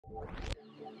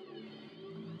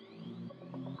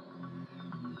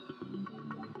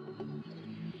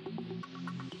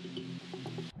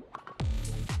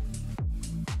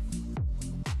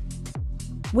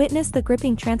Witness the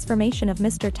gripping transformation of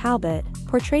Mr. Talbot,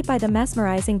 portrayed by the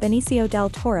mesmerizing Benicio del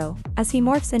Toro, as he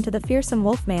morphs into the fearsome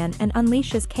Wolfman and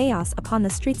unleashes chaos upon the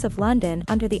streets of London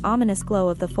under the ominous glow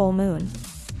of the full moon.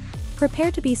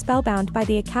 Prepare to be spellbound by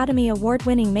the Academy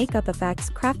Award-winning makeup effects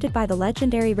crafted by the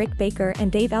legendary Rick Baker and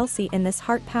Dave Elsey in this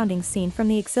heart-pounding scene from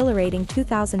the exhilarating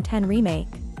 2010 remake.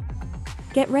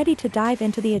 Get ready to dive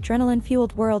into the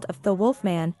adrenaline-fueled world of The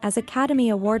Wolfman as Academy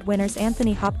Award winners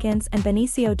Anthony Hopkins and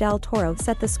Benicio del Toro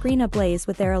set the screen ablaze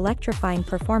with their electrifying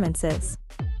performances.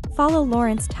 Follow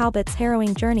Lawrence Talbot's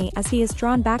harrowing journey as he is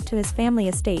drawn back to his family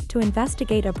estate to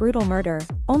investigate a brutal murder,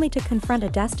 only to confront a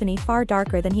destiny far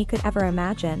darker than he could ever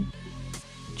imagine.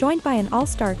 Joined by an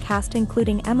all-star cast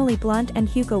including Emily Blunt and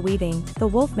Hugo Weaving, The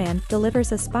Wolfman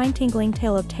delivers a spine-tingling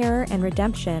tale of terror and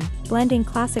redemption, blending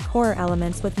classic horror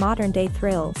elements with modern-day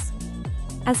thrills.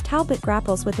 As Talbot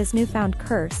grapples with his newfound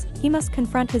curse, he must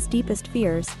confront his deepest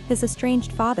fears, his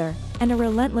estranged father, and a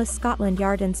relentless Scotland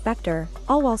Yard inspector,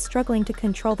 all while struggling to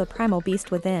control the primal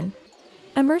beast within.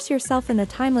 Immerse yourself in the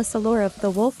timeless allure of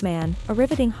The Wolfman, a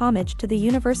riveting homage to the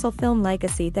universal film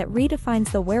legacy that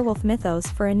redefines the werewolf mythos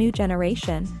for a new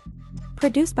generation.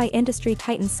 Produced by industry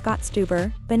titans Scott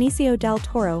Stuber, Benicio del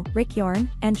Toro, Rick Yorn,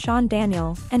 and Sean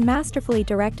Daniel, and masterfully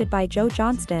directed by Joe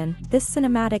Johnston, this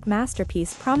cinematic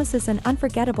masterpiece promises an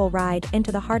unforgettable ride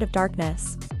into the heart of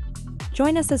darkness.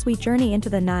 Join us as we journey into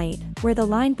the night, where the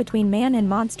line between man and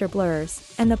monster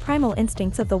blurs, and the primal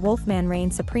instincts of the Wolfman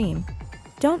reign supreme.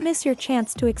 Don't miss your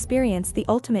chance to experience the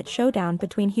ultimate showdown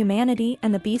between humanity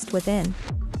and the beast within.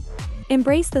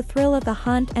 Embrace the thrill of the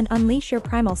hunt and unleash your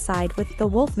primal side with The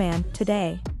Wolfman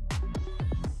today.